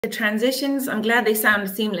The transitions, I'm glad they sound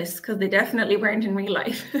seamless because they definitely weren't in real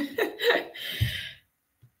life.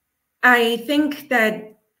 I think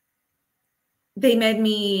that they made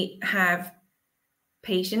me have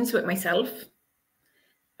patience with myself,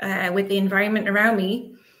 with the environment around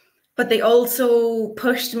me, but they also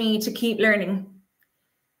pushed me to keep learning.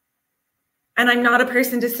 And I'm not a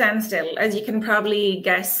person to stand still, as you can probably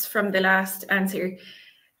guess from the last answer.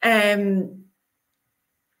 I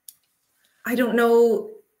don't know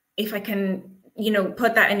if I can,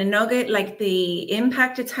 put that in a nugget, like the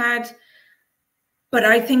impact it's had. But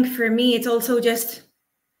I think for me, it's also just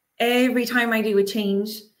every time I do a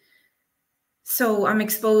change. So I'm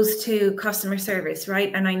exposed to customer service,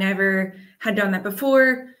 right? And I never had done that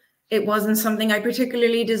before. It wasn't something I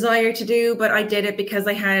particularly desired to do, but I did it because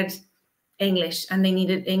I had English and they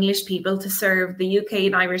needed English people to serve the UK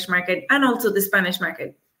and Irish market and also the Spanish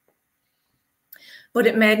market. But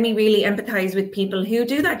it made me really empathize with people who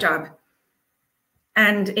do that job.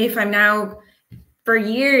 And if I'm now, for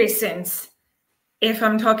years since, if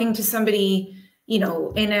I'm talking to somebody, in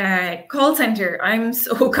a call center, I'm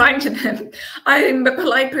so kind to them. I'm a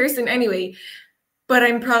polite person anyway, but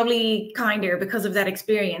I'm probably kinder because of that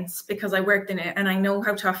experience, because I worked in it and I know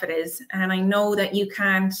how tough it is. And I know that you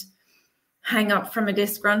can't hang up from a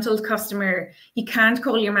disgruntled customer. You can't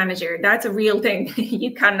call your manager. That's a real thing.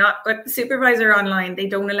 You cannot put the supervisor online. They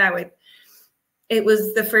don't allow it. It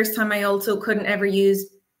was the first time I also couldn't ever use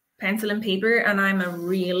pencil and paper, and I'm a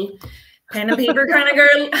real pen and paper kind of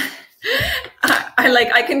girl.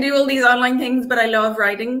 I can do all these online things, but I love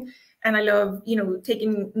writing and I love,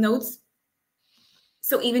 taking notes.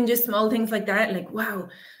 So even just small things like that, like, wow,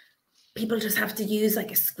 people just have to use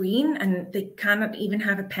like a screen and they cannot even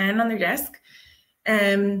have a pen on their desk.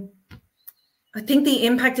 I think the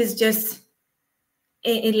impact is just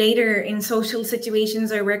later in social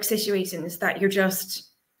situations or work situations that you're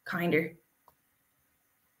just kinder.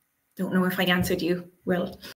 Don't know if I answered you well.